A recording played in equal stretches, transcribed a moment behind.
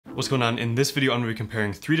What's going on? In this video, I'm going to be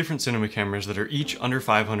comparing 3 different cinema cameras that are each under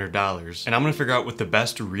 $500, and I'm going to figure out what the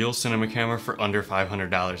best real cinema camera for under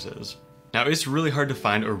 $500 is. Now, it's really hard to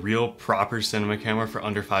find a real proper cinema camera for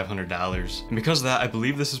under $500, and because of that, I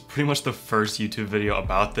believe this is pretty much the first YouTube video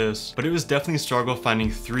about this, but it was definitely a struggle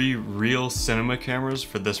finding 3 real cinema cameras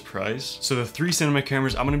for this price. So the 3 cinema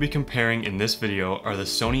cameras I'm going to be comparing in this video are the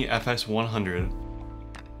Sony FS100,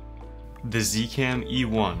 the Zcam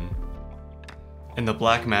E1, and the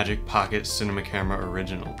Blackmagic Pocket Cinema Camera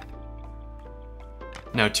Original.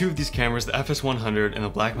 Now, 2 of these cameras, the FS100 and the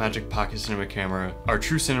Blackmagic Pocket Cinema Camera, are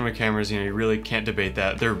true cinema cameras. You really can't debate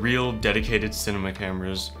that. They're real, dedicated cinema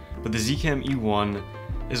cameras. But the Zcam E1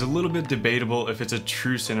 is a little bit debatable if it's a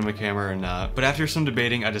true cinema camera or not, but after some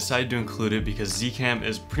debating, I decided to include it because Zcam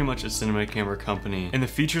is pretty much a cinema camera company, and the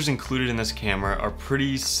features included in this camera are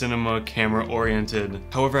pretty cinema camera oriented.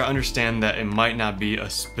 However, I understand that it might not be a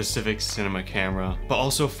specific cinema camera, but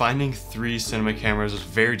also finding 3 cinema cameras was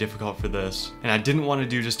very difficult for this, and I didn't want to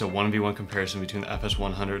do just a 1v1 comparison between the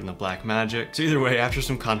FS100 and the Blackmagic. So either way, after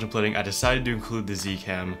some contemplating, I decided to include the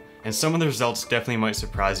Zcam. And some of the results definitely might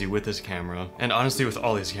surprise you with this camera, and honestly with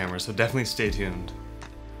all these cameras, so definitely stay tuned.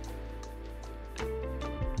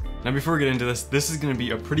 Now before we get into this is going to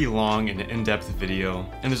be a pretty long and in-depth video,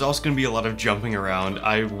 and there's also going to be a lot of jumping around.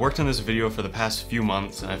 I worked on this video for the past few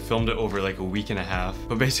months, and I filmed it over like a week and a half,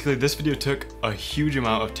 but basically this video took a huge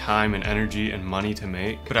amount of time and energy and money to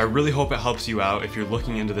make, but I really hope it helps you out if you're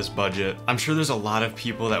looking into this budget. I'm sure there's a lot of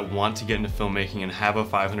people that want to get into filmmaking and have a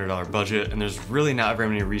 $500 budget, and there's really not very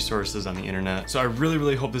many resources on the internet, so I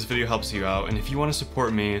really hope this video helps you out, and if you want to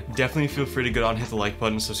support me, definitely feel free to go out and hit the like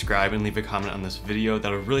button, subscribe, and leave a comment on this video.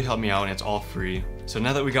 That'll really help me out, and it's all free. So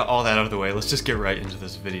now that we got all that out of the way, let's just get right into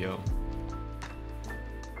this video.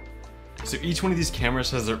 So each one of these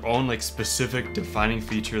cameras has their own specific defining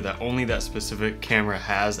feature that only that specific camera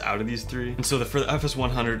has out of these 3. And so for the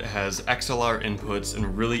FS100, it has XLR inputs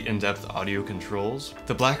and really in-depth audio controls.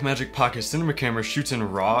 The Blackmagic Pocket Cinema Camera shoots in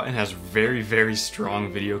RAW and has very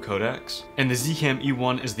strong video codecs. And the Zcam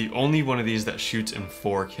E1 is the only one of these that shoots in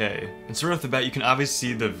 4K. And so right off the bat, you can obviously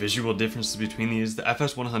see the visual differences between these. The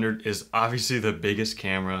FS100 is obviously the biggest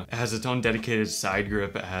camera. It has its own dedicated side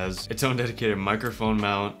grip, it has its own dedicated microphone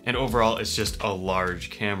mount, and overall it's just a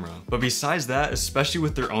large camera. But besides that, especially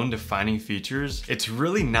with their own defining features, it's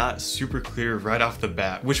really not super clear right off the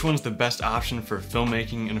bat which one's the best option for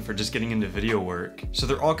filmmaking and for just getting into video work. So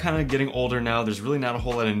they're all kind of getting older now. There's really not a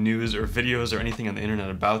whole lot of news or videos or anything on the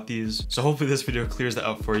internet about these. So hopefully this video clears that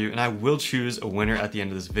up for you, and I will choose a winner at the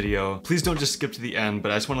end of this video. Please don't just skip to the end,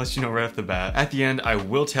 but I just want to let you know right off the bat, at the end I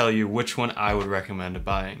will tell you which one I would recommend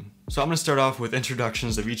buying. So I'm going to start off with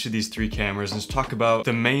introductions of each of these 3 cameras and just talk about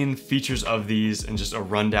the main features of these and just a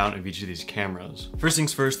rundown of each of these cameras. First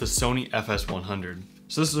things first, the Sony FS100.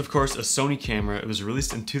 So this is of course a Sony camera. It was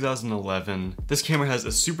released in 2011. This camera has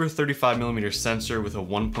a super 35mm sensor with a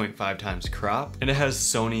 1.5 times crop, and it has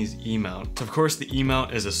Sony's E-mount. So of course the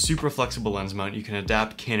E-mount is a super flexible lens mount. You can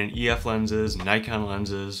adapt Canon EF lenses, Nikon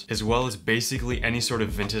lenses, as well as basically any sort of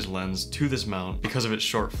vintage lens to this mount because of its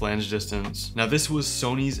short flange distance. Now this was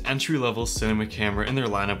Sony's entry-level cinema camera in their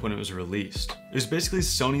lineup when it was released. It was basically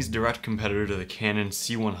Sony's direct competitor to the Canon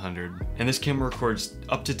C100, and this camera records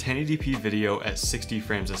up to 1080p video at 60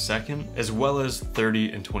 frames a second, as well as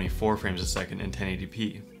 30 and 24 frames a second in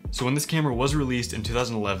 1080p. So when this camera was released in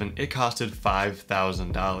 2011, it costed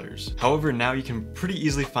 $5,000. However, now you can pretty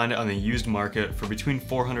easily find it on the used market for between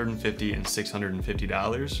 $450 and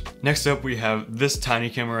 $650. Next up, we have this tiny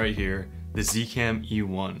camera right here, the Zcam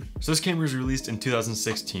E1. So this camera was released in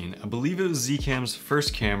 2016. I believe it was Zcam's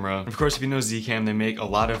first camera. And of course, if you know Zcam, they make a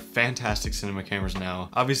lot of fantastic cinema cameras now,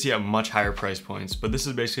 obviously at much higher price points, but this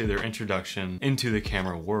is basically their introduction into the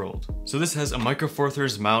camera world. So this has a Micro Four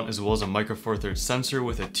Thirds mount as well as a Micro Four Thirds sensor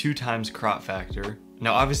with a 2 times crop factor.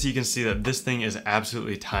 Now obviously you can see that this thing is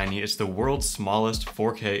absolutely tiny. It's the world's smallest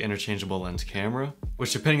 4K interchangeable lens camera,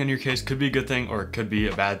 which depending on your case could be a good thing or it could be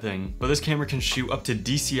a bad thing. But this camera can shoot up to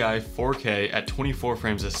DCI 4K at 24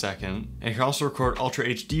 frames a second, and it can also record Ultra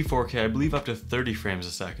HD 4K, I believe up to 30 frames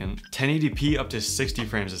a second, 1080p up to 60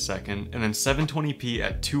 frames a second, and then 720p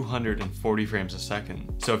at 240 frames a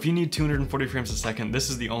second. So if you need 240 frames a second, this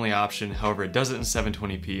is the only option. However, it does it in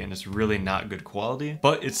 720p and it's really not good quality,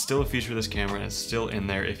 but it's still a feature of this camera and it's still in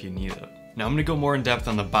there if you need it. Now I'm going to go more in depth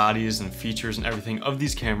on the bodies and features and everything of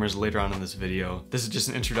these cameras later on in this video. This is just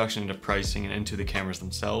an introduction into pricing and into the cameras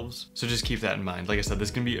themselves, so just keep that in mind. Like I said, this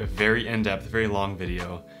is going to be a very in-depth, very long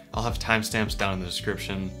video. I'll have timestamps down in the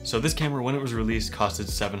description. So this camera, when it was released, costed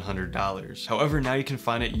 $700. However, now you can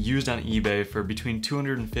find it used on eBay for between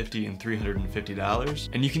 $250 and $350,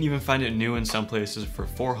 and you can even find it new in some places for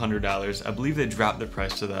 $400. I believe they dropped the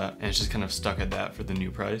price to that, and it's just kind of stuck at that for the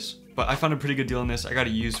new price. But I found a pretty good deal on this. I got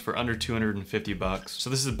it used for under 250 bucks. So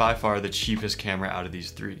this is by far the cheapest camera out of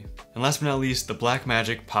these three. And last but not least, the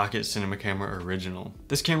Blackmagic Pocket Cinema Camera Original.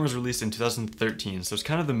 This camera was released in 2013, so it's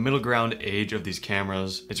kind of the middle ground age of these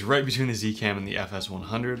cameras. It's right between the Z-Cam and the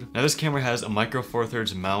FS100. Now this camera has a micro four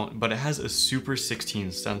thirds mount, but it has a Super 16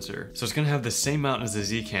 sensor. So it's gonna have the same mount as the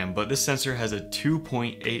Z-Cam, but this sensor has a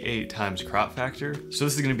 2.88 times crop factor. So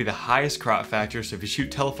this is gonna be the highest crop factor, so if you shoot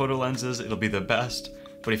telephoto lenses, it'll be the best.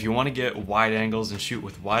 But if you want to get wide angles and shoot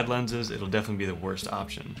with wide lenses, it'll definitely be the worst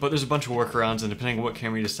option. But there's a bunch of workarounds, and depending on what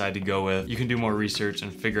camera you decide to go with, you can do more research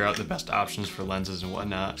and figure out the best options for lenses and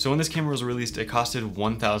whatnot. So when this camera was released, it costed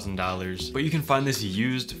 $1,000, but you can find this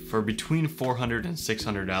used for between $400 and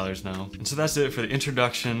 $600 now. And so that's it for the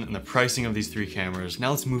introduction and the pricing of these three cameras.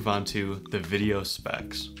 Now let's move on to the video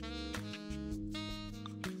specs.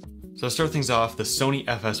 So to start things off, the Sony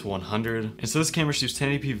FS100. And so this camera shoots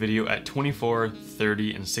 1080p video at 24,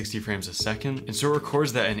 30, and 60 frames a second. And so it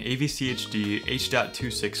records that in AVC HD,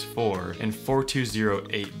 H.264, and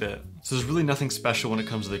 420 8-bit. So there's really nothing special when it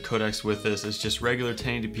comes to the codecs with this. It's just regular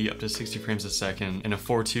 1080p up to 60 frames a second and a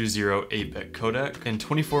 420 8-bit codec. And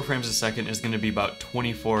 24 frames a second is going to be about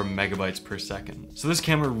 24 megabytes per second. So this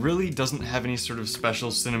camera really doesn't have any sort of special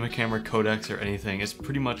cinema camera codecs or anything. It's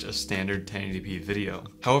pretty much a standard 1080p video.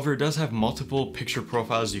 However, it does have multiple picture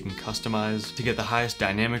profiles you can customize to get the highest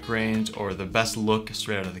dynamic range or the best look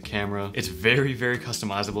straight out of the camera. It's very, very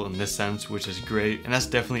customizable in this sense, which is great. And that's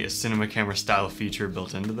definitely a cinema camera style feature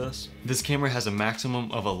built into this. This camera has a maximum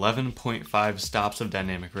of 11.5 stops of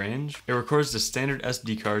dynamic range. It records the standard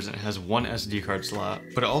SD cards and it has one SD card slot,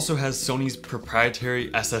 but it also has Sony's proprietary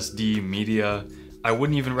SSD media. I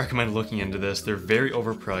wouldn't even recommend looking into this. They're very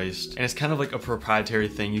overpriced, and it's kind of like a proprietary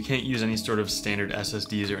thing. You can't use any sort of standard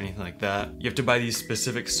SSDs or anything like that. You have to buy these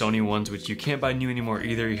specific Sony ones, which you can't buy new anymore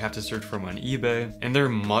either. You have to search for them on eBay, and they're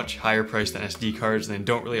much higher priced than SD cards, and they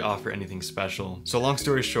don't really offer anything special. So long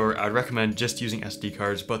story short, I'd recommend just using SD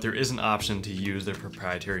cards, but there is an option to use their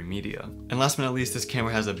proprietary media. And last but not least, this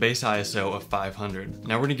camera has a base ISO of 500.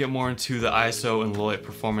 Now we're gonna get more into the ISO and low light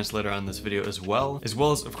performance later on in this video as well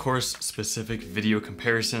as of course specific video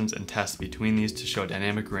comparisons and tests between these to show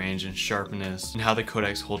dynamic range and sharpness and how the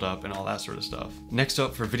codecs hold up and all that sort of stuff. Next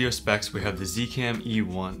up for video specs, we have the Z-Cam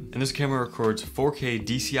E1, and this camera records 4K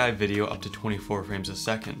DCI video up to 24 frames a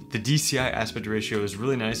second. The DCI aspect ratio is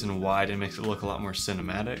really nice and wide and makes it look a lot more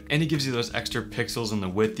cinematic, and it gives you those extra pixels in the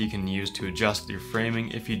width you can use to adjust your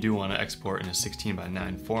framing if you do want to export in a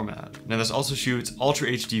 16:9 format. Now this also shoots Ultra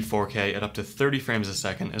HD 4K at up to 30 frames a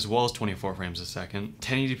second as well as 24 frames a second,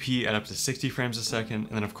 1080p at up to 60 frames a second,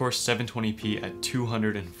 and then of course 720p at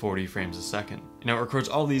 240 frames a second. Now it records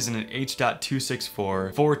all these in an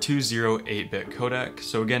H.264 420 8-bit codec,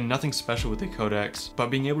 so again nothing special with the codecs, but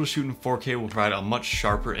being able to shoot in 4K will provide a much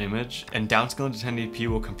sharper image, and downscaling to 1080p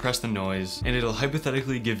will compress the noise, and it'll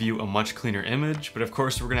hypothetically give you a much cleaner image, but of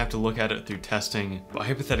course we're gonna have to look at it through testing. But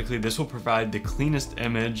hypothetically this will provide the cleanest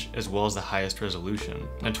image as well as the highest resolution.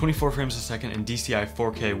 Now 24 frames a second in DCI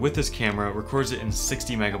 4K with this camera records it in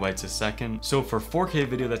 60 megabytes a second, so for 4K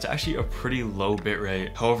video that's actually a pretty low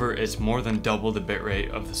bitrate. However, it's more than double the bitrate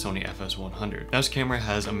of the Sony FS100. Now this camera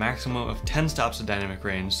has a maximum of 10 stops of dynamic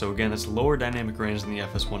range, so again it's lower dynamic range than the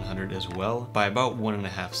FS100 as well by about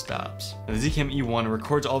 1.5 stops. Now the Z-Cam E1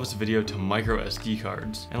 records all of its video to micro SD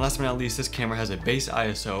cards. And last but not least, this camera has a base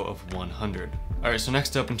ISO of 100. Alright, so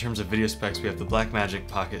next up in terms of video specs, we have the Blackmagic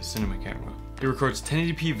Pocket Cinema Camera. It records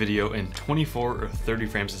 1080p video in 24 or 30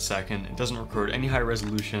 frames a second. It doesn't record any high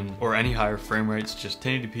resolution or any higher frame rates, just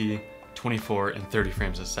 1080p, 24 and 30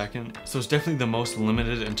 frames a second. So it's definitely the most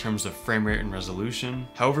limited in terms of frame rate and resolution.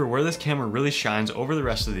 However, where this camera really shines over the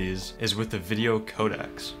rest of these is with the video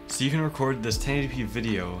codecs. So you can record this 1080p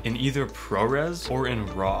video in either ProRes or in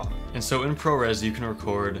RAW. And so in ProRes, you can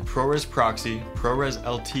record ProRes Proxy, ProRes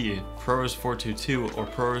LT, ProRes 422, or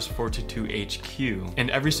ProRes 422 HQ. And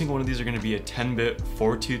every single one of these are going to be a 10-bit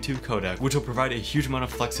 422 codec, which will provide a huge amount of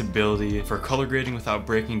flexibility for color grading without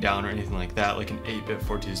breaking down or anything like that, like an 8-bit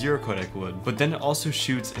 420 codec would. But then it also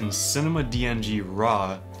shoots in Cinema DNG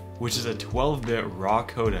RAW which is a 12-bit RAW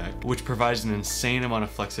codec, which provides an insane amount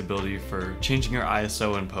of flexibility for changing your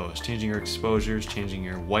ISO in post, changing your exposures, changing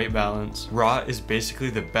your white balance. RAW is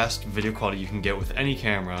basically the best video quality you can get with any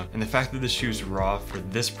camera, and the fact that this shoots RAW for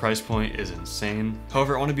this price point is insane.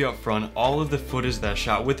 However, I want to be upfront, all of the footage that I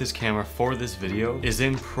shot with this camera for this video is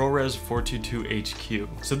in ProRes 422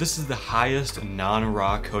 HQ. So this is the highest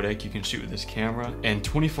non-RAW codec you can shoot with this camera, and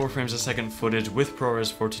 24 frames a second footage with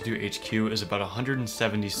ProRes 422 HQ is about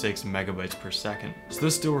 176 megabytes per second. So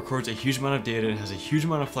this still records a huge amount of data and has a huge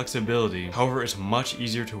amount of flexibility. However, it's much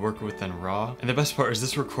easier to work with than RAW. And the best part is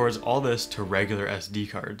this records all this to regular SD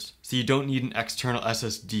cards. So you don't need an external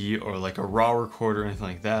SSD or like a RAW recorder or anything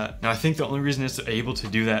like that. Now I think the only reason it's able to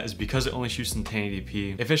do that is because it only shoots in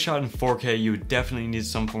 1080p. If it's shot in 4K, you would definitely need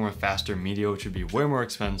some form of faster media, which would be way more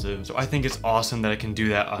expensive. So I think it's awesome that it can do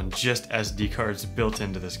that on just SD cards built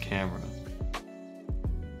into this camera.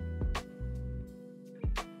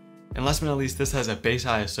 And last but not least, this has a base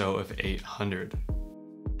ISO of 800.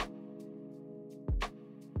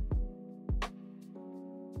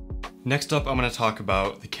 Next up, I'm going to talk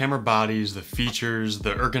about the camera bodies, the features,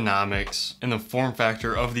 the ergonomics, and the form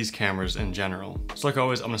factor of these cameras in general. So like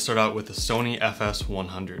always, I'm going to start out with the Sony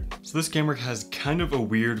FS100. So this camera has kind of a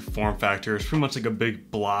weird form factor. It's pretty much like a big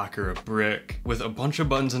block or a brick with a bunch of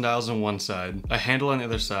buttons and dials on one side, a handle on the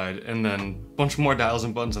other side, and then a bunch more dials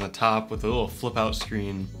and buttons on the top with a little flip out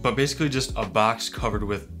screen. But basically just a box covered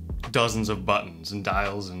with dozens of buttons and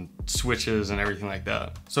dials and switches and everything like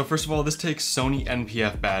that. So first of all, this takes Sony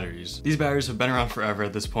NPF batteries. These batteries have been around forever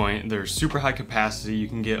at this point. They're super high capacity. You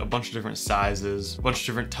can get a bunch of different sizes, a bunch of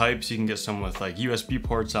different types. You can get some with like USB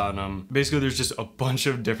ports on them. Basically, there's just a bunch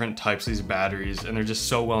of different types of these batteries, and they're just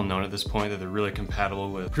so well known at this point that they're really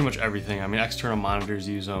compatible with pretty much everything. I mean, external monitors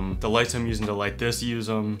use them. The lights I'm using to light this use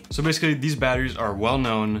them. So basically, these batteries are well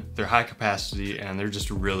known, they're high capacity, and they're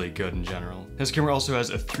just really good in general. This camera also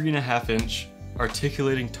has a 3.5-inch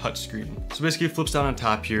articulating touchscreen. So basically it flips down on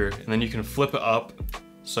top here, and then you can flip it up.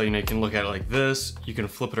 So you can look at it like this. You can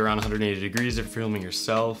flip it around 180 degrees if you're filming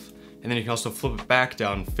yourself. And then you can also flip it back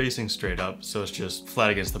down facing straight up, so it's just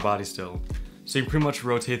flat against the body still. So you can pretty much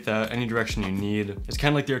rotate that any direction you need. It's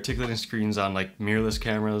kind of like the articulating screens on like mirrorless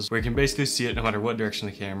cameras, where you can basically see it no matter what direction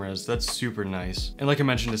the camera is. That's super nice. And like I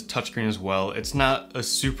mentioned, it's touchscreen as well. It's not a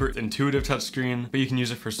super intuitive touchscreen, but you can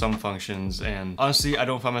use it for some functions. And honestly, I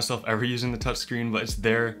don't find myself ever using the touchscreen, but it's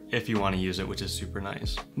there if you want to use it, which is super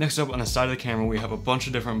nice. Next up, on the side of the camera, we have a bunch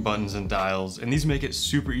of different buttons and dials, and these make it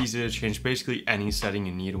super easy to change basically any setting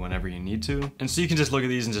you need whenever you need to. And so you can just look at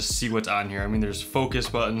these and just see what's on here. I mean, there's focus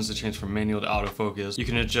buttons to change from manual to autofocus. You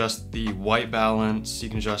can adjust the white balance, you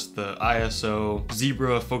can adjust the ISO,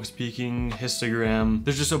 zebra, focus peaking, histogram.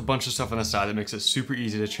 There's just a bunch of stuff on the side that makes it super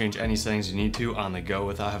easy to change any settings you need to on the go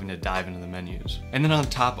without having to dive into the menus. And then on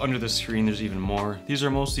top under the screen, there's even more. These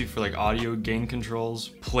are mostly for like audio gain controls,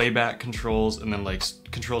 playback controls, and then like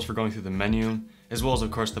controls for going through the menu, as well as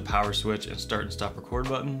of course the power switch and start and stop record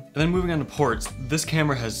button. And then moving on to ports, this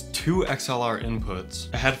camera has 2 XLR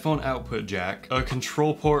inputs, a headphone output jack, a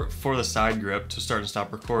control port for the side grip to start and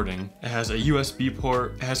stop recording. It has a USB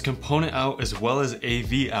port, it has component out as well as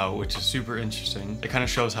AV out, which is super interesting. It kind of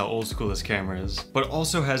shows how old school this camera is. But it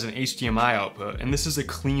also has an HDMI output, and this is a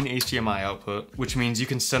clean HDMI output, which means you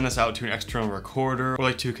can send this out to an external recorder or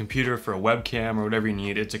like to a computer for a webcam or whatever you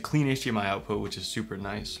need. It's a clean HDMI output, which is super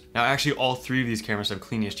nice. Now actually all 3 of these cameras have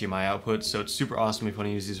clean HDMI outputs, so it's super awesome if you want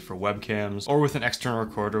to use these for webcams or with an external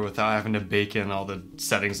recorder without having to bake in all the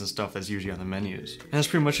settings and stuff that's usually on the menus. And that's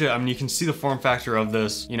pretty much it. I mean, you can see the form factor of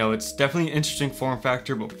this. You know, it's definitely an interesting form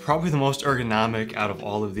factor, but probably the most ergonomic out of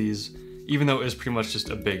all of these, even though it is pretty much just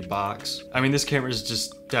a big box. I mean, this camera is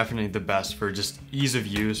just definitely the best for just ease of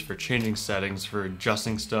use, for changing settings, for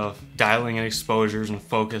adjusting stuff, dialing in exposures and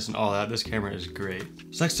focus and all that. This camera is great.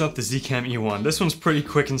 So next up, the Zcam E1. This one's pretty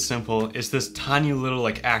quick and simple. It's this tiny little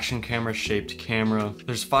like action camera shaped camera.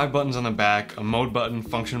 There's 5 buttons on the back, a mode button,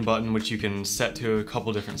 function button, which you can set to a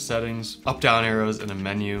couple different settings, up down arrows and a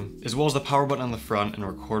menu, as well as the power button on the front and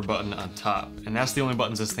record button on top. And that's the only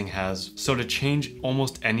buttons this thing has. So to change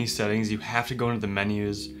almost any settings, you have to go into the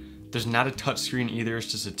menus. There's not a touch screen either, it's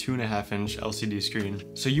just a 2.5-inch LCD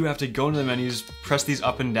screen. So you have to go into the menus, press these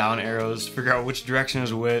up and down arrows, figure out which direction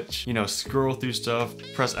is which, you know, scroll through stuff,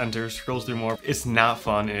 press enter, scroll through more. It's not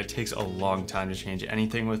fun, and it takes a long time to change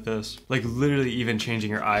anything with this. Like literally even changing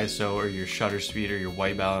your ISO or your shutter speed or your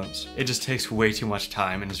white balance. It just takes way too much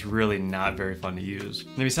time, and it's really not very fun to use.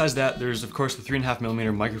 And besides that, there's of course the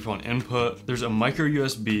 3.5mm microphone input. There's a micro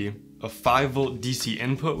USB, a 5-volt DC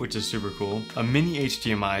input, which is super cool, a mini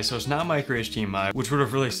HDMI, so it's not micro HDMI, which would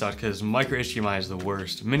have really sucked because micro HDMI is the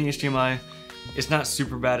worst. Mini HDMI, It's not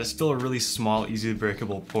super bad, it's still a really small, easily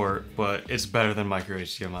breakable port, but it's better than micro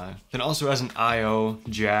HDMI. Then also has an I/O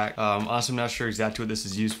jack. Honestly, I'm not sure exactly what this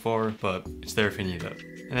is used for, but it's there if you need it.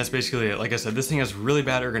 And that's basically it. Like I said, this thing has really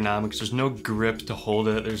bad ergonomics. There's no grip to hold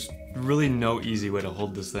it. There's really no easy way to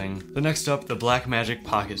hold this thing. The next up, the Blackmagic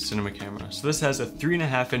Pocket Cinema Camera. So this has a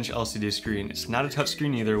 3.5-inch LCD screen. It's not a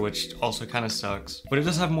touchscreen either, which also kind of sucks. But it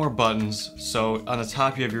does have more buttons. So on the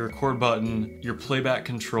top you have your record button, your playback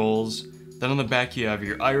controls. Then on the back you have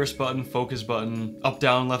your iris button, focus button, up,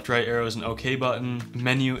 down, left, right arrows, an OK button,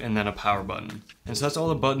 menu, and then a power button. And so that's all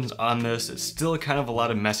the buttons on this. It's still kind of a lot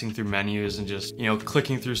of messing through menus and just, you know,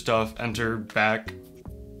 clicking through stuff, enter, back,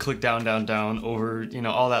 click down, down, down, over, you know,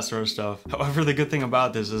 all that sort of stuff. However, the good thing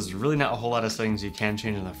about this is really not a whole lot of settings you can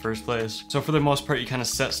change in the first place. So for the most part, you kind of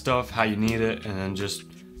set stuff how you need it and then just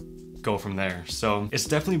go from there. So it's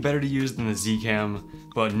definitely better to use than the Z-Cam,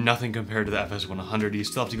 but nothing compared to the FS100. You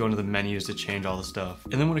still have to go into the menus to change all the stuff.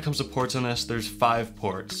 And then when it comes to ports on this, there's 5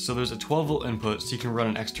 ports. So there's a 12-volt input, so you can run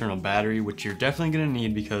an external battery, which you're definitely gonna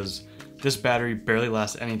need because this battery barely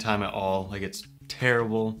lasts any time at all. Like, it's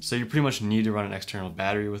terrible. So you pretty much need to run an external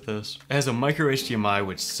battery with this. It has a micro HDMI,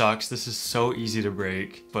 which sucks. This is so easy to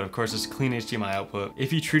break, but of course it's a clean HDMI output.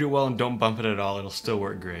 If you treat it well and don't bump it at all, it'll still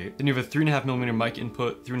work great. Then you have a 3.5mm mic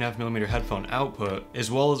input, 3.5mm headphone output,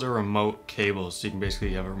 as well as a remote cable, so you can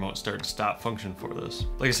basically have a remote start and stop function for this.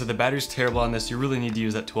 Like I said, the battery's terrible on this. You really need to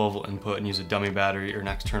use that 12-volt input and use a dummy battery or an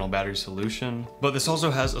external battery solution. But this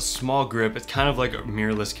also has a small grip. It's kind of like a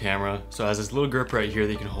mirrorless camera, so it has this little grip right here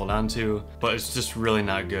that you can hold on to, but it's just really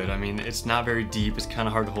not good. I mean, it's not very deep. It's kind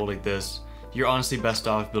of hard to hold like this. You're honestly best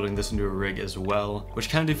off building this into a rig as well, which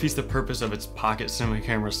kind of defeats the purpose of its pocket cinema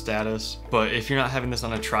camera status. But if you're not having this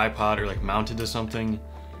on a tripod or like mounted to something,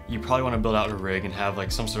 you probably want to build out a rig and have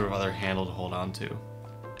like some sort of other handle to hold on to.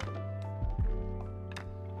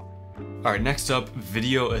 Alright, next up,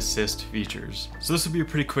 video assist features. So this will be a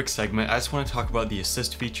pretty quick segment. I just want to talk about the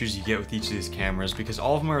assist features you get with each of these cameras because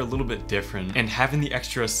all of them are a little bit different, and having the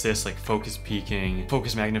extra assists like focus peaking,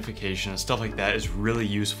 focus magnification, and stuff like that is really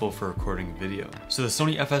useful for recording video. So the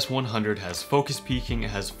Sony FS100 has focus peaking,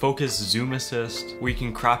 it has focus zoom assist, where you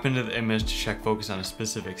can crop into the image to check focus on a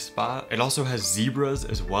specific spot. It also has zebras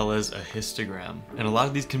as well as a histogram. And a lot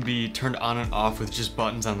of these can be turned on and off with just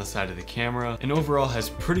buttons on the side of the camera, and overall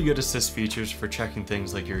has pretty good assist features for checking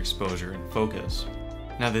things like your exposure and focus.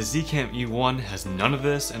 Now the Z-Cam E1 has none of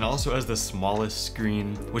this and also has the smallest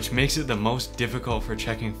screen, which makes it the most difficult for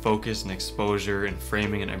checking focus and exposure and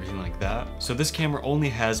framing and everything like that. So this camera only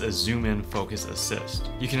has a zoom in focus assist.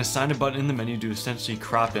 You can assign a button in the menu to essentially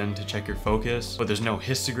crop in to check your focus, but there's no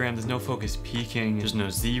histogram, there's no focus peaking, there's no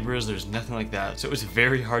zebras, there's nothing like that. So it's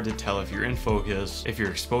very hard to tell if you're in focus, if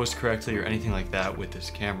you're exposed correctly or anything like that with this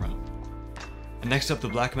camera. And next up, the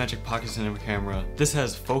Blackmagic Pocket Cinema Camera. This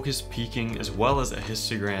has focus peaking as well as a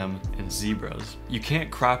histogram and zebras. You can't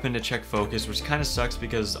crop in to check focus, which kind of sucks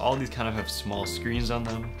because all these kind of have small screens on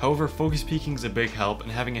them. However, focus peaking is a big help,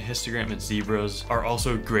 and having a histogram and zebras are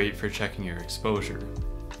also great for checking your exposure.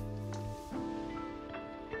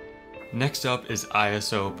 Next up is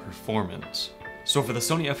ISO performance. So for the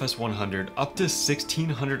Sony FS100, up to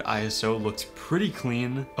 1600 ISO looks pretty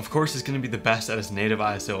clean. Of course, it's going to be the best at its native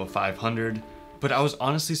ISO of 500. But I was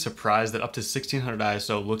honestly surprised that up to 1600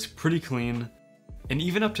 ISO looks pretty clean, and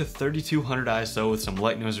even up to 3200 ISO with some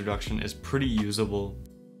light noise reduction is pretty usable.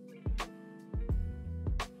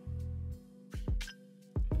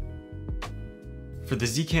 For the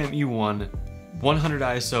Z-Cam E1, 100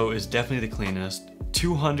 ISO is definitely the cleanest.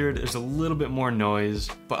 200 is a little bit more noise,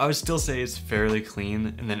 but I would still say it's fairly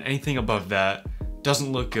clean, and then anything above that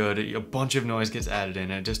doesn't look good. A bunch of noise gets added in,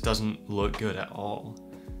 it just doesn't look good at all.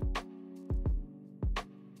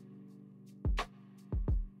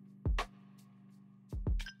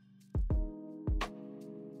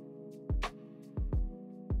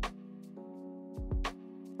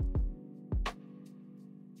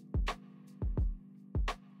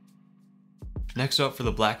 Next up, for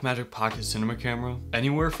the Blackmagic Pocket Cinema Camera,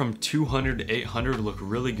 anywhere from 200 to 800 look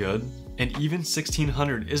really good, and even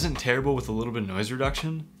 1600 isn't terrible with a little bit of noise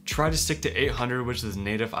reduction. Try to stick to 800, which is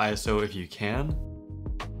native ISO if you can.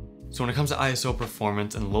 So when it comes to ISO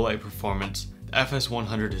performance and low light performance, the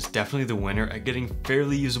FS100 is definitely the winner at getting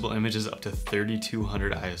fairly usable images up to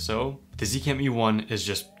 3200 ISO. The Z-Cam E1 is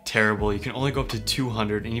just terrible. You can only go up to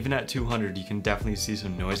 200, and even at 200 you can definitely see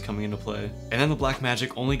some noise coming into play. And then the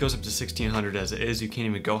Blackmagic only goes up to 1600 as it is. You can't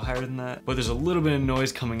even go higher than that, but there's a little bit of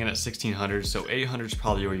noise coming in at 1600, so 800 is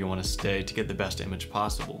probably where you want to stay to get the best image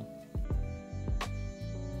possible.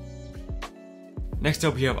 Next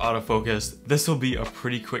up, we have autofocus. This will be a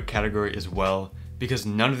pretty quick category as well, because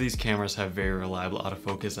none of these cameras have very reliable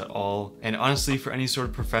autofocus at all. And honestly, for any sort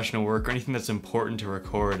of professional work or anything that's important to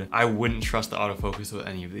record, I wouldn't trust the autofocus with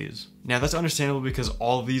any of these. Now that's understandable because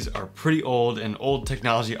all of these are pretty old, and old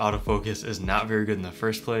technology autofocus is not very good in the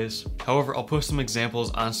first place. However, I'll post some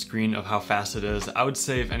examples on screen of how fast it is. I would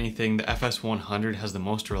say if anything, the FS100 has the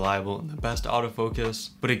most reliable and the best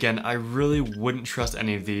autofocus. But again, I really wouldn't trust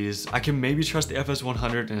any of these. I can maybe trust the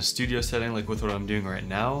FS100 in a studio setting like with what I'm doing right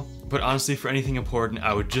now. But honestly, for anything important,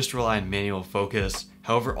 I would just rely on manual focus.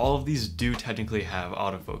 However, all of these do technically have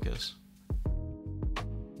autofocus.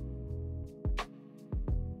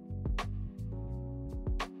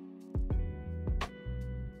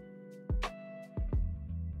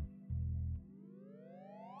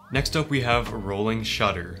 Next up we have rolling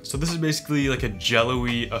shutter. So this is basically like a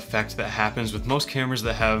jello-y effect that happens with most cameras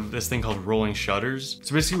that have this thing called rolling shutters.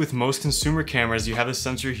 So basically with most consumer cameras, you have this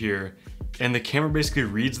sensor here, and the camera basically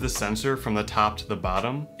reads the sensor from the top to the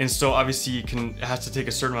bottom. And so obviously it has to take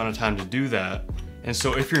a certain amount of time to do that. And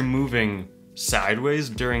so if you're moving sideways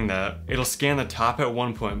during that, it'll scan the top at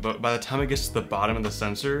one point, but by the time it gets to the bottom of the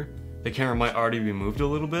sensor, the camera might already be moved a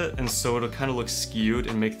little bit, and so it'll kind of look skewed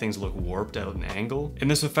and make things look warped at an angle. And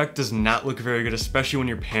this effect does not look very good, especially when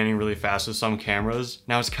you're panning really fast with some cameras.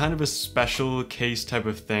 Now it's kind of a special case type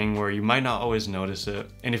of thing where you might not always notice it.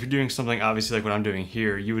 And if you're doing something obviously like what I'm doing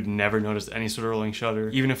here, you would never notice any sort of rolling shutter.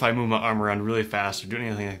 Even if I move my arm around really fast or do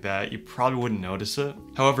anything like that, you probably wouldn't notice it.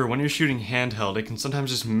 However, when you're shooting handheld, it can sometimes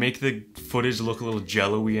just make the footage look a little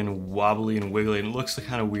jello-y and wobbly and wiggly, and it looks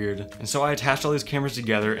kind of weird. And so I attached all these cameras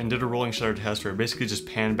together and did a rolling shutter test where I basically just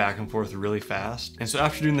panned back and forth really fast. And so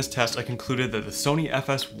after doing this test, I concluded that the Sony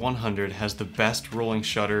FS100 has the best rolling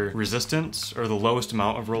shutter resistance, or the lowest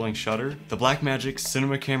amount of rolling shutter. The Blackmagic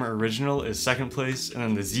Cinema Camera Original is second place, and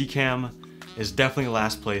then the Z-Cam is definitely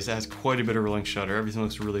last place. It has quite a bit of rolling shutter. Everything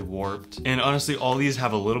looks really warped. And honestly, all these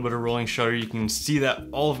have a little bit of rolling shutter. You can see that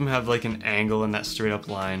all of them have like an angle in that straight up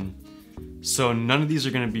line. So none of these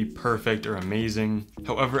are going to be perfect or amazing.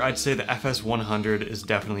 However, I'd say the FS100 is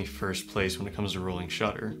definitely first place when it comes to rolling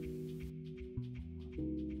shutter.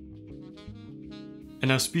 And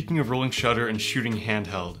now speaking of rolling shutter and shooting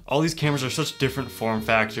handheld, all these cameras are such different form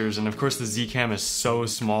factors, and of course the Z-Cam is so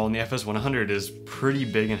small and the FS100 is pretty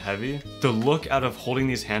big and heavy. The look out of holding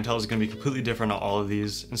these handhelds is going to be completely different on all of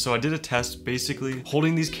these, and so I did a test basically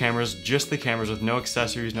holding these cameras, just the cameras with no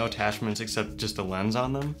accessories, no attachments except just a lens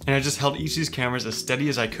on them. And I just held each of these cameras as steady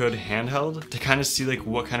as I could handheld to kind of see like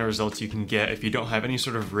what kind of results you can get if you don't have any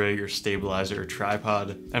sort of rig or stabilizer or tripod.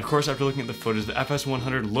 And of course, after looking at the footage, the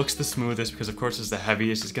FS100 looks the smoothest because of course it's the heaviest.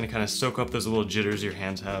 It's going to kind of soak up those little jitters your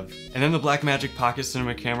hands have. And then the Blackmagic Pocket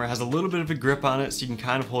Cinema camera has a little bit of a grip on it, so you can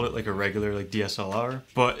kind of hold it like a regular like DSLR,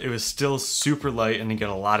 but it was still super light and you get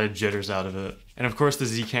a lot of jitters out of it. And of course the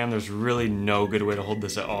Z-Cam, there's really no good way to hold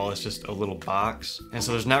this at all. It's just a little box. And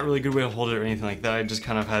so there's not really a good way to hold it or anything like that. I just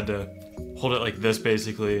kind of had to hold it like this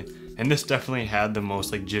basically. And this definitely had the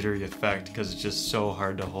most like jittery effect because it's just so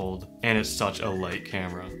hard to hold. And it's such a light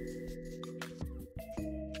camera.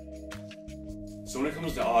 So when it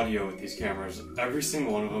comes to audio with these cameras, every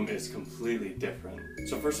single one of them is completely different.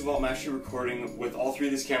 So first of all, I'm actually recording with all three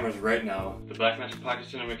of these cameras right now. The Blackmagic Pocket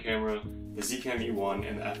Cinema camera, the Z-Cam E1,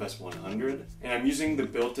 and the FS100. And I'm using the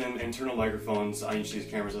built-in internal microphones on each of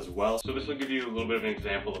these cameras as well. So this will give you a little bit of an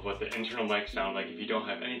example of what the internal mics sound like if you don't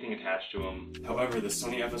have anything attached to them. However, the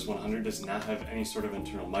Sony FS100 does not have any sort of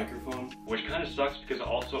internal microphone, which kind of sucks because it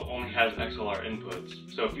also only has XLR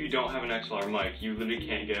inputs. So if you don't have an XLR mic, you literally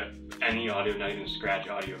can't get any audio, not even scratch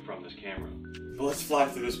audio from this camera. But let's fly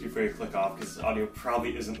through this before you click off because this audio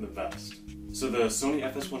probably isn't the best. So the Sony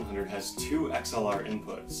FS100 has 2 XLR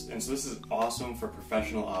inputs, and so this is awesome for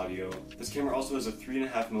professional audio. This camera also has a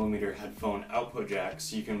 3.5mm headphone output jack,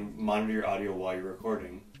 so you can monitor your audio while you're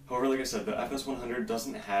recording. However, like I said, the FS100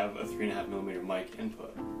 doesn't have a 3.5mm mic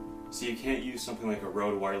input. So you can't use something like a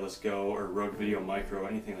Rode Wireless Go or Rode Video Micro,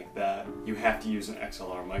 anything like that. You have to use an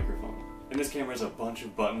XLR microphone. And this camera has a bunch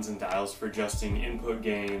of buttons and dials for adjusting input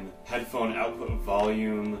gain, headphone output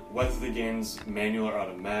volume, whether the gain's manual or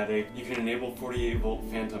automatic. You can enable 48-volt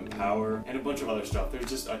phantom power, and a bunch of other stuff. There's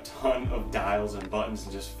just a ton of dials and buttons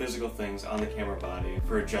and just physical things on the camera body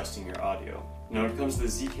for adjusting your audio. Now when it comes to the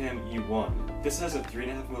Z-Cam E1, this has a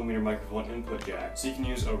 3.5mm microphone input jack, so you can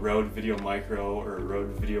use a Rode Video Micro or a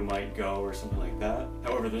Rode Video Mic Go or something like that.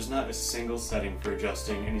 However, there's not a single setting for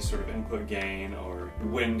adjusting any sort of input gain or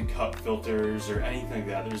wind cut filters or anything like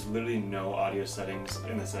that. There's literally no audio settings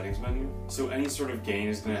in the settings menu. So any sort of gain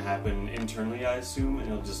is going to happen internally, I assume, and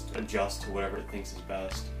it'll just adjust to whatever it thinks is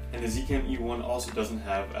best. And the Z-Cam E1 also doesn't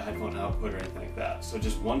have a headphone output or anything like that, so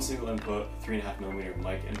just one single input, 3.5mm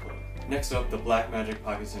mic input. Next up, the Blackmagic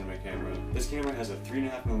Pocket Cinema camera. This camera has a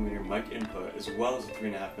 3.5mm mic input as well as a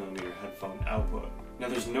 3.5mm headphone output. Now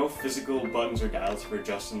there's no physical buttons or dials for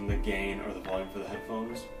adjusting the gain or the volume for the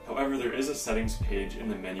headphones. However, there is a settings page in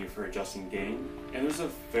the menu for adjusting gain, and there's a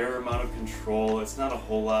fair amount of control. It's not a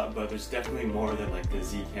whole lot, but there's definitely more than like the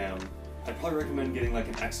Z-Cam. I'd probably recommend getting like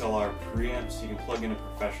an XLR preamp so you can plug in a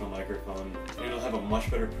professional microphone, and it'll have a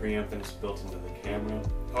much better preamp than is built into the camera.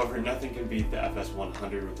 However, nothing can beat the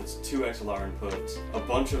FS100 with its 2 XLR inputs, a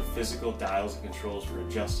bunch of physical dials and controls for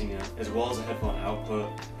adjusting it, as well as a headphone output.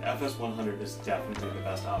 The FS100 is definitely the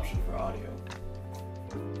best option for audio.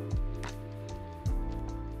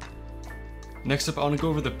 Next up, I want to go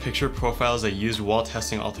over the picture profiles I used while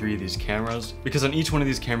testing all 3 of these cameras, because on each one of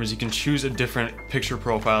these cameras you can choose a different picture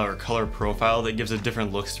profile or color profile that gives a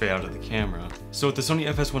different look straight out of the camera. So with the Sony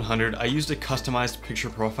FS100, I used a customized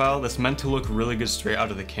picture profile that's meant to look really good straight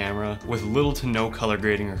out of the camera with little to no color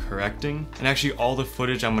grading or correcting, and actually all the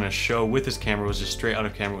footage I'm going to show with this camera was just straight out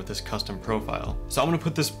of camera with this custom profile. So I'm going to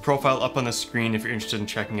put this profile up on the screen if you're interested in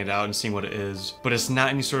checking it out and seeing what it is, but it's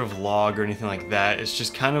not any sort of log or anything like that. It's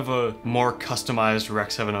just kind of a more customized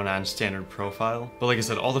Rec 709 standard profile. But like I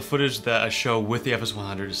said, all the footage that I show with the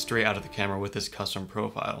FS100 is straight out of the camera with this custom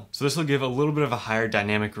profile. So this will give a little bit of a higher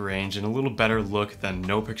dynamic range and a little better look than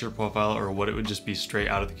no picture profile or what it would just be straight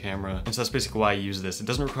out of the camera. And so that's basically why I use this. It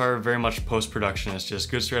doesn't require very much post-production, it's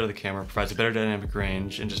just good straight out of the camera, provides a better dynamic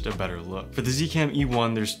range and just a better look. For the Z-Cam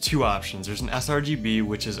E1, there's 2 options. There's an sRGB,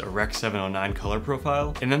 which is a Rec 709 color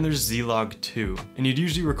profile, and then there's Z-Log 2. And you'd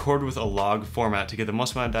usually record with a log format to get the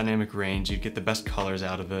most amount of dynamic range, you'd get the best colors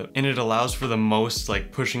out of it, and it allows for the most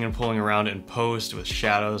like pushing and pulling around in post with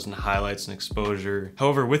shadows and highlights and exposure.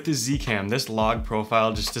 However, with the Z-Cam, this log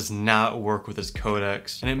profile just does not work with this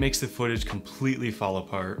codecs, and it makes the footage completely fall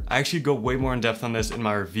apart. I actually go way more in depth on this in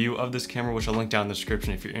my review of this camera, which I'll link down in the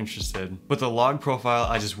description if you're interested. But the log profile,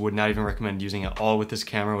 I just would not even recommend using at all with this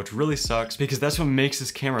camera, which really sucks because that's what makes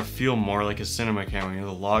this camera feel more like a cinema camera, you know,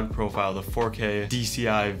 the log profile, the 4K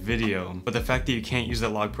DCI video. But the fact that you can't use that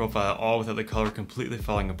log profile at all without the color completely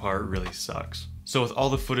falling apart really sucks. So with all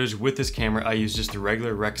the footage with this camera, I used just the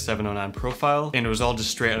regular Rec 709 profile, and it was all just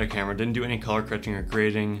straight out of camera, didn't do any color correcting or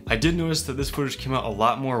grading. I did notice that this footage came out a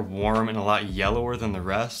lot more warm and a lot yellower than the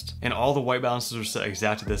rest, and all the white balances were set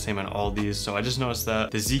exactly the same on all these, so I just noticed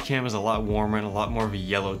that the Z-Cam is a lot warmer and a lot more of a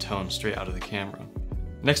yellow tone straight out of the camera.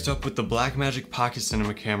 Next up, with the Blackmagic Pocket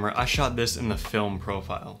Cinema camera, I shot this in the film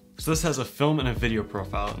profile. So this has a film and a video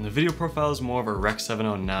profile, and the video profile is more of a Rec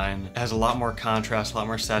 709. It has a lot more contrast, a lot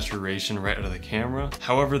more saturation right out of the camera.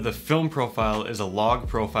 However, the film profile is a log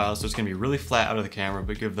profile, so it's going to be really flat out of the camera,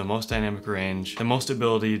 but give the most dynamic range, the most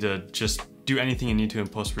ability to just do anything you need to in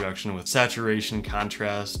post-production with saturation,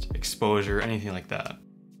 contrast, exposure, anything like that.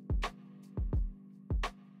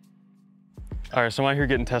 Alright, so I'm out here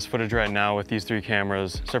getting test footage right now with these 3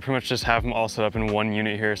 cameras. So I pretty much just have them all set up in one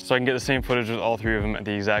unit here so I can get the same footage with all 3 of them at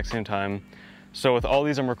the exact same time. So with all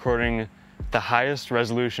these, I'm recording the highest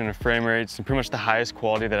resolution and frame rates and pretty much the highest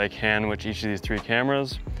quality that I can with each of these 3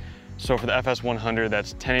 cameras. So for the FS100,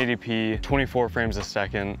 that's 1080p, 24 frames a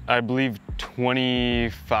second, I believe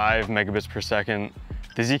 25 megabits per second.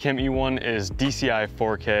 The Z-Cam E1 is DCI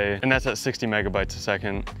 4K, and that's at 60 megabytes a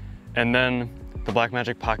second. And then the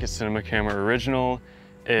Blackmagic Pocket Cinema camera original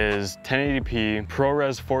is 1080p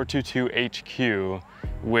ProRes 422 HQ,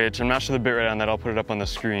 which I'm not sure the bitrate on that, I'll put it up on the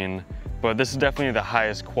screen. But this is definitely the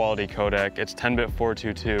highest quality codec. It's 10-bit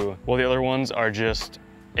 422, while the other ones are just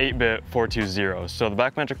 8-bit 420. So the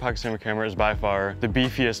Blackmagic Pocket Cinema camera is by far the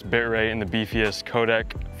beefiest bitrate and the beefiest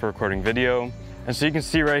codec for recording video. And so you can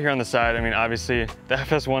see right here on the side, I mean, obviously the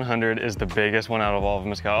FS100 is the biggest one out of all of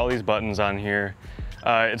them. It's got all these buttons on here.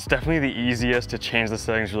 It's definitely the easiest to change the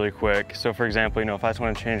settings really quick. So for example, you know, if I just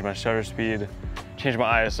want to change my shutter speed, change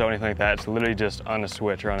my ISO, anything like that, it's literally just on a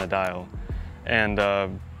switch or on a dial. And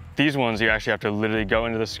these ones, you actually have to literally go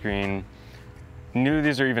into the screen. Neither of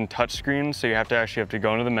these are even touch screens, so you have to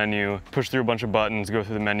go into the menu, push through a bunch of buttons, go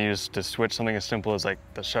through the menus to switch something as simple as like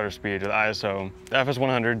the shutter speed or the ISO. The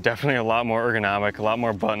FS100, definitely a lot more ergonomic, a lot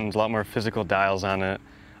more buttons, a lot more physical dials on it.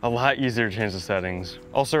 A lot easier to change the settings.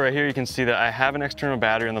 Also right here you can see that I have an external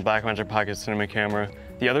battery on the Blackmagic Pocket Cinema camera.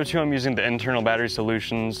 The other 2 I'm using the internal battery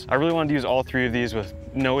solutions. I really wanted to use all 3 of these with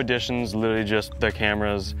no additions, literally just the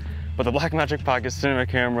cameras. But the Blackmagic Pocket Cinema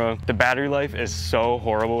camera, the battery life is so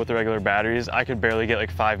horrible with the regular batteries. I could barely get like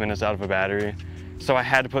 5 minutes out of a battery. So I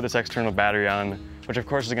had to put this external battery on, which of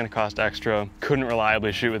course is going to cost extra. Couldn't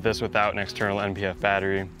reliably shoot with this without an external NPF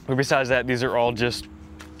battery. But besides that, these are all just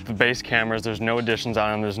the base cameras. There's no additions on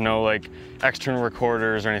them. There's no like external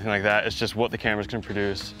recorders or anything like that. It's just what the cameras can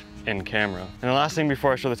produce. in camera. And the last thing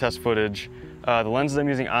before I show the test footage, the lenses I'm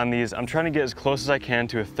using on these, I'm trying to get as close as I can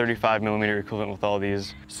to a 35mm equivalent with all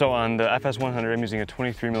these. So on the FS100, I'm using a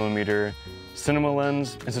 23mm cinema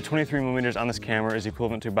lens, and so 23mm on this camera is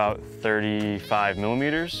equivalent to about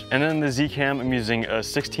 35mm. And then the Z-Cam, I'm using a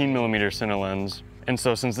 16mm cine lens. And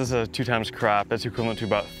so since this is a 2x crop, that's equivalent to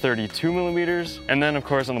about 32mm. And then of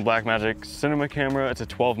course on the Blackmagic cinema camera, it's a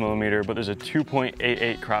 12mm, but there's a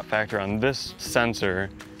 2.88 crop factor on this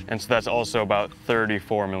sensor. And so that's also about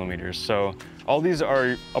 34mm. So all these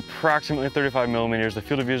are approximately 35mm. The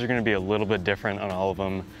field of views are gonna be a little bit different on all of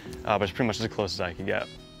them, but it's pretty much as close as I could get.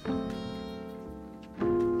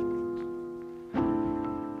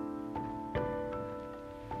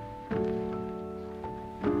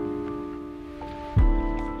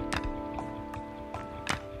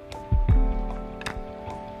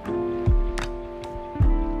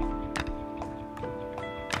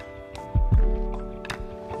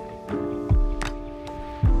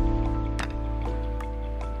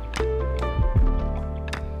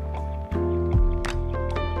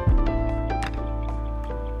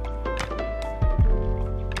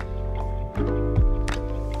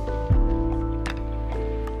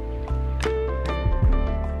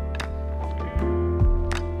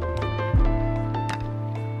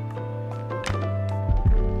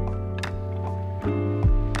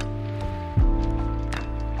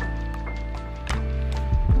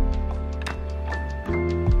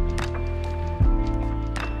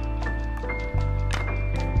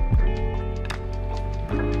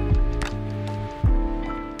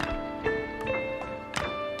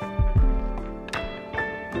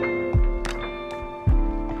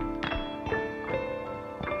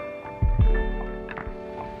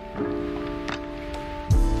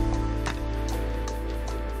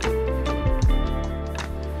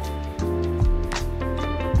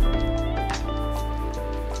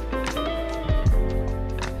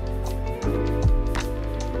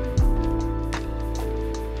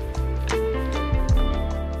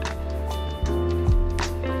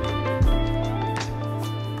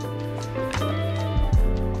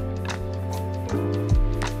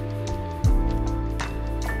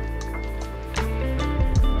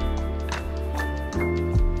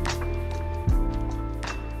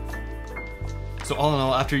 So all in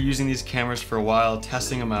all, after using these cameras for a while,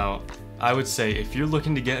 testing them out, I would say if you're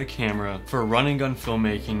looking to get a camera for run and gun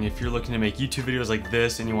filmmaking, if you're looking to make YouTube videos like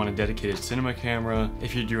this and you want a dedicated cinema camera,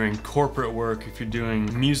 if you're doing corporate work, if you're doing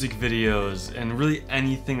music videos, and really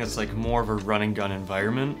anything that's like more of a run and gun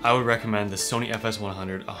environment, I would recommend the Sony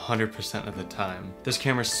FS100 100% of the time. This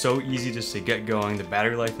camera is so easy just to get going, the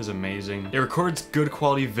battery life is amazing, it records good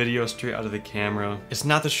quality video straight out of the camera, it's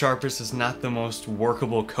not the sharpest, it's not the most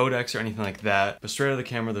workable codecs or anything like that, but straight out of the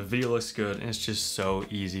camera the video looks good and it's just so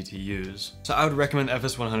easy to use. So I would recommend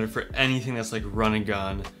FS100 for anything that's like run and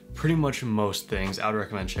gun. Pretty much most things, I would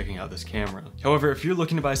recommend checking out this camera. However, if you're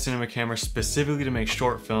looking to buy a cinema camera specifically to make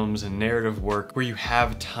short films and narrative work where you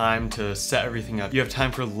have time to set everything up, you have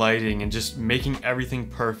time for lighting and just making everything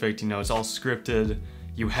perfect, you know, it's all scripted,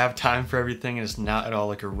 you have time for everything and it's not at all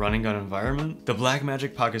like a run and gun environment, the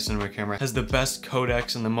Blackmagic Pocket Cinema camera has the best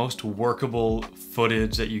codecs and the most workable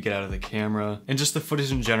footage that you get out of the camera, and just the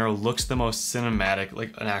footage in general looks the most cinematic,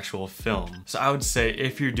 like an actual film. So I would say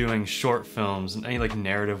if you're doing short films and any like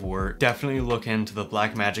narrative work, definitely look into the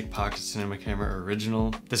Blackmagic Pocket Cinema camera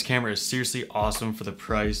original. This camera is seriously awesome for the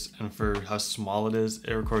price and for how small it is.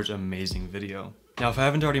 It records amazing video. Now, if I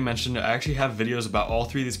haven't already mentioned, I actually have videos about all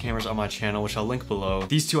three of these cameras on my channel, which I'll link below.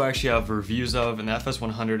 These two I actually have reviews of, and the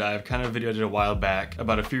FS100 I have kind of videoed it a while back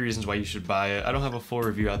about a few reasons why you should buy it. I don't have a full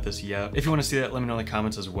review out this yet. If you want to see that, let me know in the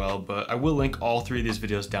comments as well, but I will link all three of these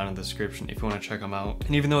videos down in the description if you want to check them out.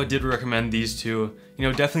 And even though I did recommend these two, you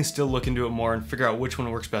know, definitely still look into it more and figure out which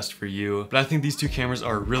one works best for you. But I think these two cameras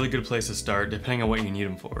are a really good place to start depending on what you need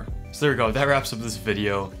them for. So there we go, that wraps up this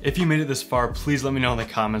video. If you made it this far, please let me know in the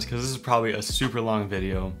comments because this is probably a super long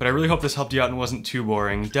video. But I really hope this helped you out and wasn't too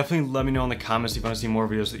boring. Definitely let me know in the comments if you want to see more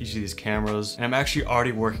videos with each of these cameras. And I'm actually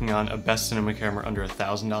already working on a best cinema camera under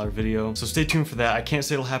 $1,000 video. So stay tuned for that. I can't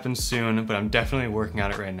say it'll happen soon, but I'm definitely working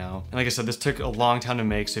on it right now. And like I said, this took a long time to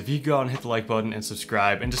make, so if you go out and hit the like button and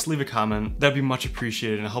subscribe and just leave a comment, that'd be much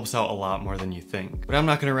appreciated and it helps out a lot more than you think. But I'm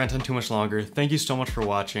not going to rant on too much longer. Thank you so much for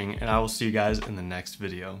watching, and I will see you guys in the next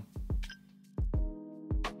video.